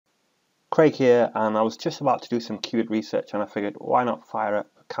Craig here, and I was just about to do some keyword research, and I figured why not fire up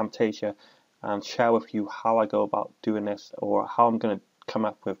Camtasia and share with you how I go about doing this, or how I'm going to come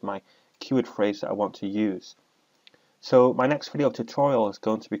up with my keyword phrase that I want to use. So my next video tutorial is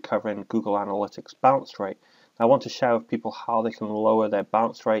going to be covering Google Analytics bounce rate. I want to share with people how they can lower their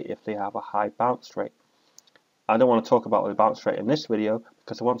bounce rate if they have a high bounce rate. I don't want to talk about the bounce rate in this video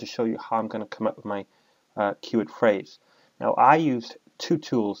because I want to show you how I'm going to come up with my keyword phrase. Now I use two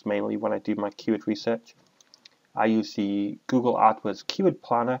tools mainly when I do my keyword research. I use the Google Adwords keyword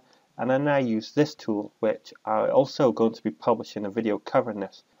planner, and then I use this tool, which I'm also going to be publishing a video covering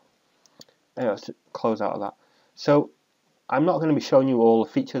this. Anyway, let's close out of that. So I'm not going to be showing you all the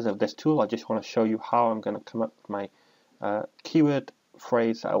features of this tool. I just want to show you how I'm going to come up with my keyword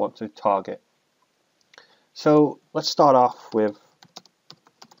phrase that I want to target. So let's start off with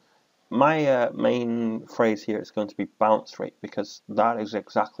my main phrase here is going to be bounce rate, because that is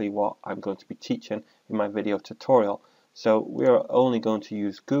exactly what I'm going to be teaching in my video tutorial. So we are only going to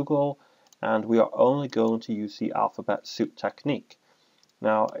use Google, and we are only going to use the alphabet soup technique.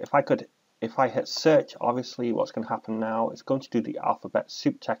 Now if I hit search, obviously what's going to happen now is going to do the alphabet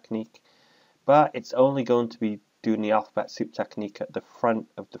soup technique, but it's only going to be doing the alphabet soup technique at the front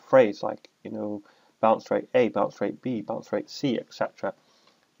of the phrase, like, you know, bounce rate A, bounce rate B, bounce rate C, etc.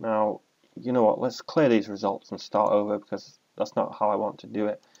 Now, you know what, let's clear these results and start over, because that's not how I want to do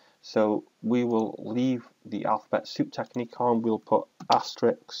it. So we will leave the alphabet soup technique on. We'll put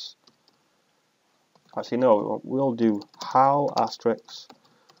asterisks. Actually no, we'll do how asterisks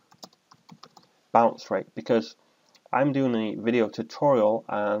bounce rate, because I'm doing a video tutorial,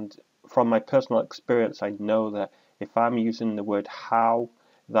 and from my personal experience I know that if I'm using the word how,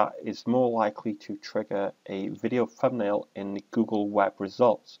 that is more likely to trigger a video thumbnail in the Google web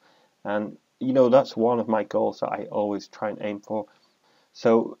results. And you know, that's one of my goals that I always try and aim for.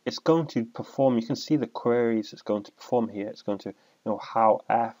 So it's going to perform, you can see the queries it's going to perform here. It's going to, you know, how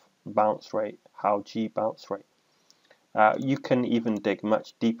F bounce rate, how G bounce rate. You can even dig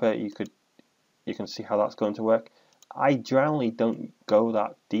much deeper. You can see how that's going to work. I generally don't go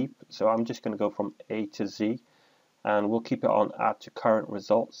that deep, so I'm just going to go from A to Z, and we'll keep it on add to current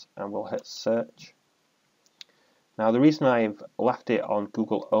results, and we'll hit search. Now the reason I've left it on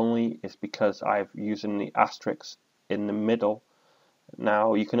Google only is because I've using the asterisk in the middle.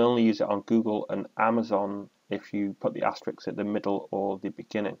 Now you can only use it on Google and Amazon if you put the asterisk at the middle or the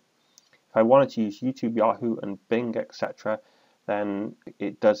beginning. If I wanted to use YouTube, Yahoo and Bing, etc., then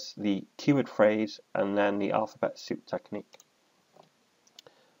it does the keyword phrase and then the alphabet soup technique.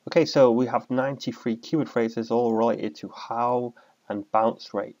 Okay, so we have 93 keyword phrases all related to how and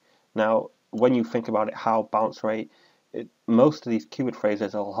bounce rate. Now when you think about it, how, bounce rate, most of these keyword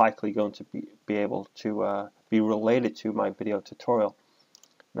phrases are likely going to be able to be related to my video tutorial.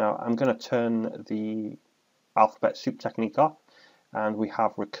 Now I'm going to turn the alphabet soup technique off, and we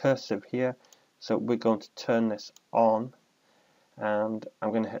have recursive here, so we're going to turn this on, and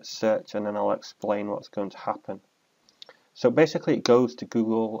I'm going to hit search, and then I'll explain what's going to happen. So basically it goes to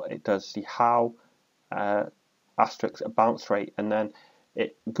Google, it does the how, asterisk, bounce rate, and then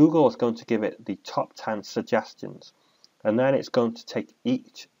Google is going to give it the top 10 suggestions, and then it's going to take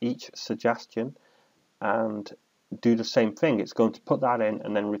each suggestion and do the same thing. It's going to put that in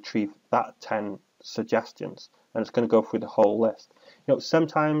and then retrieve that 10 suggestions, and it's going to go through the whole list. You know,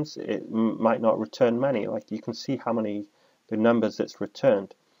 sometimes it might not return many, like you can see how many, the numbers it's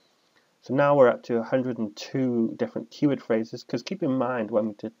returned. So now we're up to 102 different keyword phrases, because keep in mind when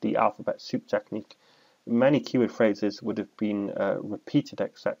we did the alphabet soup technique, many keyword phrases would have been repeated,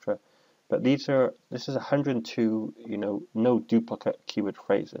 etc. But this is 102, you know, no duplicate keyword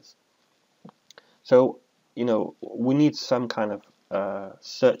phrases. So, you know, we need some kind of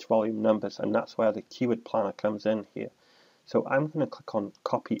search volume numbers, and that's where the keyword planner comes in here. So I'm going to click on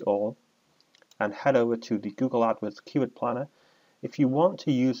copy all and head over to the Google AdWords keyword planner. If you want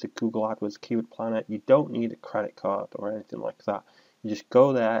to use the Google AdWords keyword planner, you don't need a credit card or anything like that. You just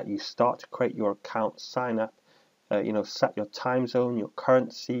go there, you start to create your account, sign up, you know, set your time zone, your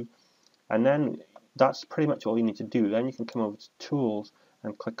currency, and then that's pretty much all you need to do. Then you can come over to tools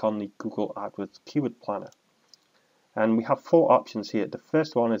and click on the Google AdWords keyword planner. And we have 4 options here. The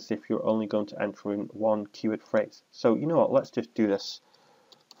first one is if you're only going to enter in one keyword phrase. So you know what, let's just do this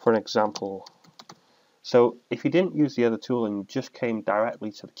for an example. So if you didn't use the other tool and you just came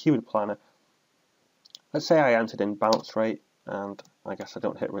directly to the keyword planner, let's say I entered in bounce rate, and I guess I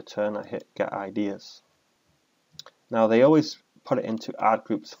don't hit return, I hit get ideas. Now they always put it into ad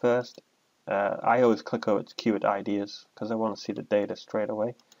groups first. I always click over to keyword ideas because I want to see the data straight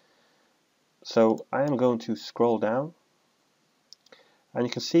away. So I am going to scroll down, and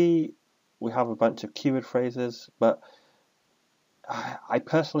you can see we have a bunch of keyword phrases, but I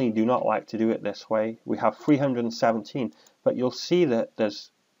personally do not like to do it this way. We have 317, but you'll see that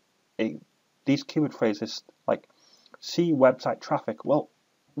there's these keyword phrases like see website traffic. Well,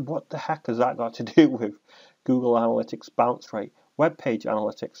 what the heck has that got to do with Google Analytics bounce rate, web page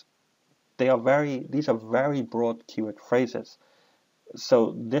analytics? These are very broad keyword phrases.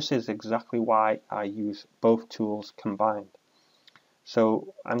 So this is exactly why I use both tools combined.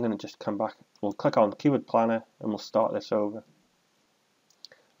 So I'm going to just come back. We'll click on Keyword Planner and we'll start this over.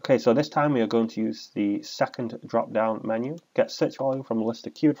 Okay, so this time we are going to use the second drop-down menu, get search volume from a list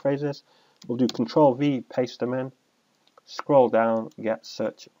of keyword phrases. We'll do Control V, paste them in, scroll down, get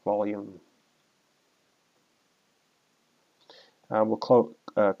search volume. We'll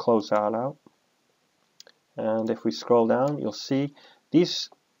close that out. And if we scroll down, you'll see these,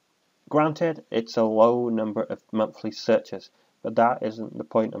 granted, it's a low number of monthly searches, but that isn't the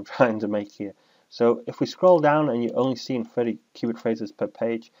point I'm trying to make here. So if we scroll down and you're only seeing 30 keyword phrases per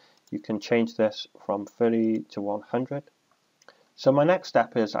page, you can change this from 30 to 100. So my next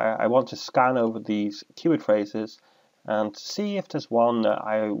step is I want to scan over these keyword phrases and see if there's one that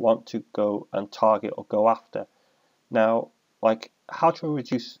I want to go and target or go after. Now, like how to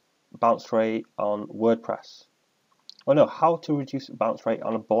reduce bounce rate on WordPress. Oh no, how to reduce bounce rate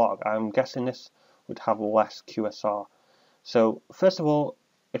on a blog. I'm guessing this would have less QSR. So first of all,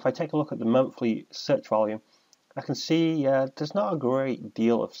 if I take a look at the monthly search volume, I can see there's not a great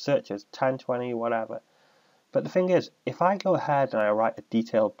deal of searches, 10, 20, whatever. But the thing is, if I go ahead and I write a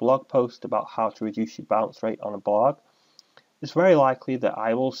detailed blog post about how to reduce your bounce rate on a blog, it's very likely that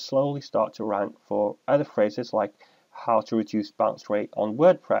I will slowly start to rank for other phrases like how to reduce bounce rate on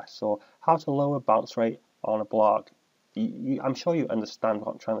WordPress or how to lower bounce rate on a blog. I'm sure you understand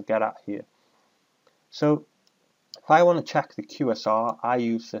what I'm trying to get at here. So if I want to check the QSR, I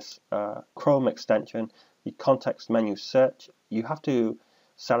use this Chrome extension, the context menu search. You have to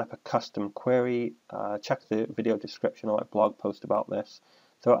set up a custom query. Check the video description or a blog post about this.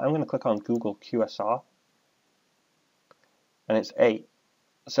 So I'm going to click on Google QSR, and it's 8.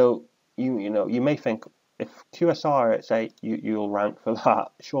 So you may think if QSR is 8, you'll rank for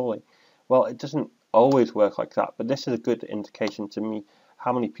that, surely. Well, it doesn't always work like that, but this is a good indication to me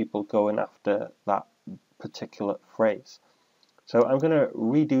how many people go in after that particular phrase. So I'm going to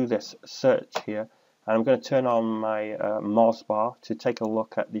redo this search here, and I'm going to turn on my Moz bar to take a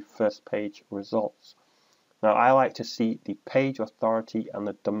look at the first page results. Now I like to see the page authority and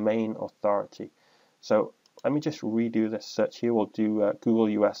the domain authority. So let me just redo this search here. We'll do Google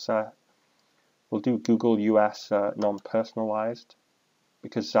US. We'll do Google US non-personalized,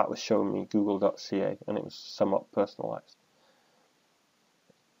 because that was showing me google.ca and it was somewhat personalized.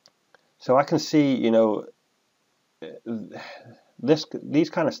 So I can see, these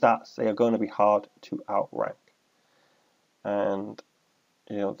kind of stats, they are going to be hard to outrank, and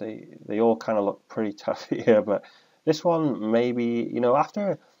they all kind of look pretty tough here. But this one, maybe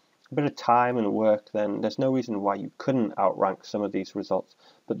after a bit of time and work, then there's no reason why you couldn't outrank some of these results.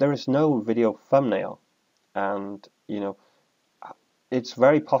 But there is no video thumbnail, and it's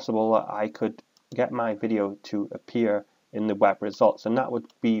very possible that I could get my video to appear in the web results, and that would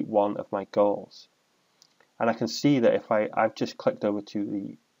be one of my goals. And I can see that if I've just clicked over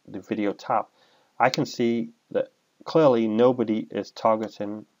to the video tab, I can see that clearly nobody is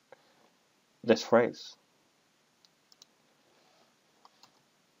targeting this phrase.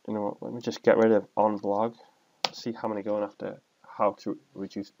 You know what, let me just get rid of on blog, see how many going after how to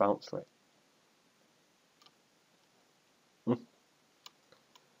reduce bounce rate.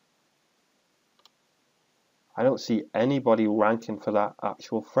 I don't see anybody ranking for that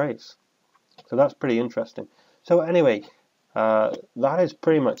actual phrase. So that's pretty interesting. So anyway, that is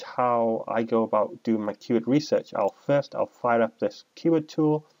pretty much how I go about doing my keyword research. I'll fire up this keyword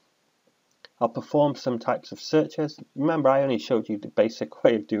tool. I'll perform some types of searches. Remember, I only showed you the basic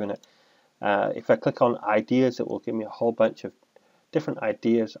way of doing it. If I click on ideas, it will give me a whole bunch of different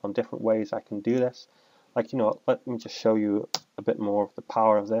ideas on different ways I can do this. Like, let me just show you a bit more of the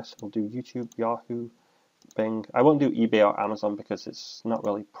power of this. We'll do YouTube, Yahoo, Bing. I won't do eBay or Amazon because it's not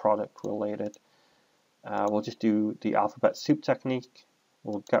really product related. We'll just do the alphabet soup technique.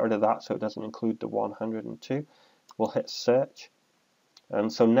 We'll get rid of that so it doesn't include the 102. We'll hit search.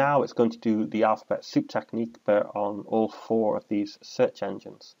 And so now it's going to do the alphabet soup technique, but on all 4 of these search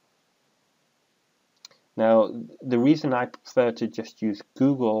engines. Now, the reason I prefer to just use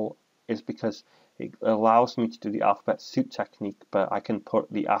Google is because it allows me to do the alphabet soup technique, but I can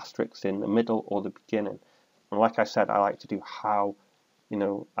put the asterisks in the middle or the beginning. And like I said, I like to do how,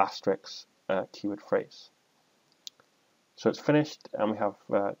 asterisks keyword phrase. So it's finished, and we have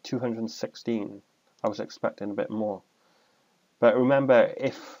 216. I was expecting a bit more. But remember,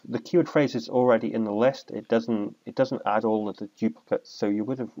 if the keyword phrase is already in the list, it doesn't add all of the duplicates, so you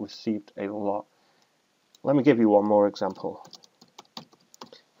would have received a lot. Let me give you one more example.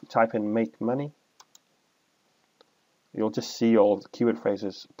 If you type in make money, you'll just see all the keyword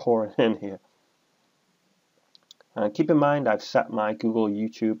phrases pouring in here. And keep in mind, I've set my Google,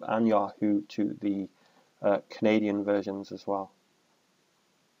 YouTube, and Yahoo to the Canadian versions as well.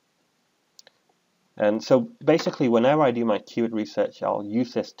 And so basically, whenever I do my keyword research, I'll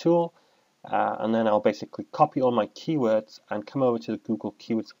use this tool, and then I'll basically copy all my keywords and come over to the Google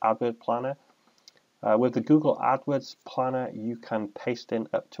Keywords AdWords Planner. With the Google AdWords Planner, you can paste in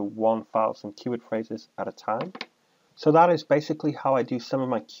up to 1,000 keyword phrases at a time. So that is basically how I do some of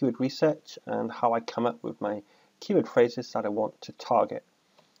my keyword research and how I come up with my keyword phrases that I want to target.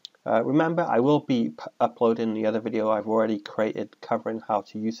 Remember, I will be uploading the other video I've already created covering how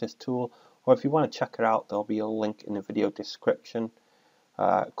to use this tool, or if you want to check it out, there'll be a link in the video description.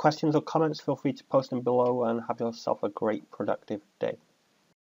 Questions or comments, feel free to post them below, and have yourself a great productive day.